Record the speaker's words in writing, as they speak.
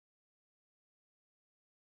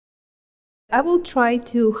I will try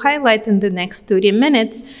to highlight in the next 30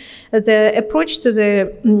 minutes the approach to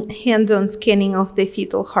the hands-on scanning of the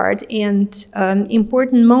fetal heart and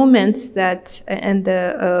important moments that and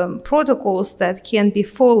the protocols that can be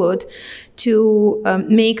followed to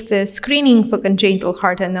make the screening for congenital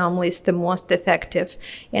heart anomalies the most effective.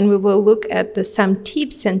 And we will look at some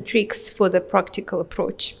tips and tricks for the practical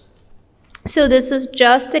approach. So this is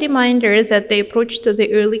just a reminder that the approach to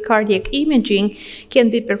the early cardiac imaging can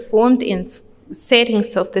be performed in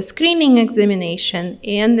settings of the screening examination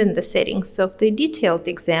and in the settings of the detailed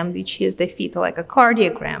exam, which is the fetal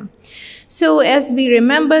echocardiogram. So as we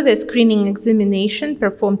remember, the screening examination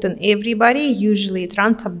performed on everybody, usually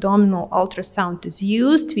transabdominal ultrasound is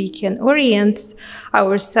used. We can orient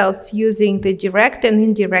ourselves using the direct and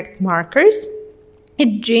indirect markers.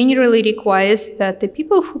 It generally requires that the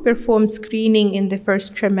people who perform screening in the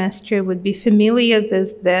first trimester would be familiar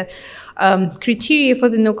with the criteria for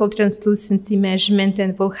the nuchal translucency measurement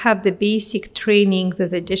and will have the basic training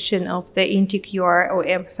with the addition of the NTQR or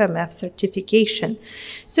FMF certification.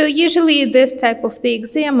 So usually this type of the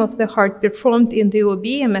exam of the heart performed in the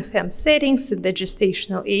OB-MFM settings at the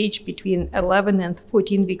gestational age between 11 and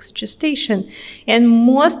 14 weeks gestation. And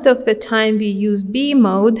most of the time we use B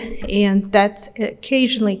mode, and that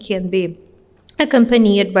occasionally can be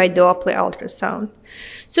accompanied by Doppler ultrasound.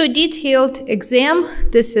 So detailed exam,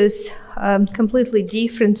 this is a completely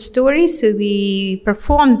different story. So we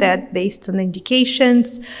perform that based on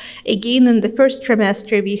indications. Again, in the first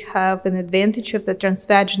trimester, we have an advantage of the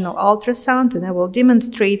transvaginal ultrasound, and I will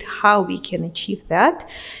demonstrate how we can achieve that.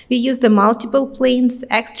 We use the multiple planes.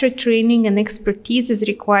 Extra training and expertise is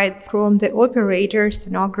required from the operator,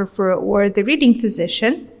 sonographer, or the reading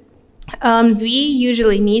physician. We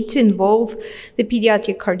usually need to involve the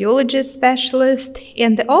pediatric cardiologist specialist,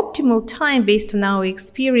 and the optimal time based on our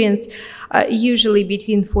experience, usually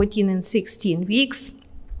between 14 and 16 weeks.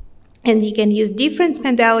 And we can use different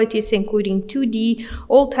modalities, including 2D,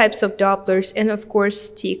 all types of Dopplers, and of course,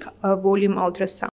 stick volume ultrasound.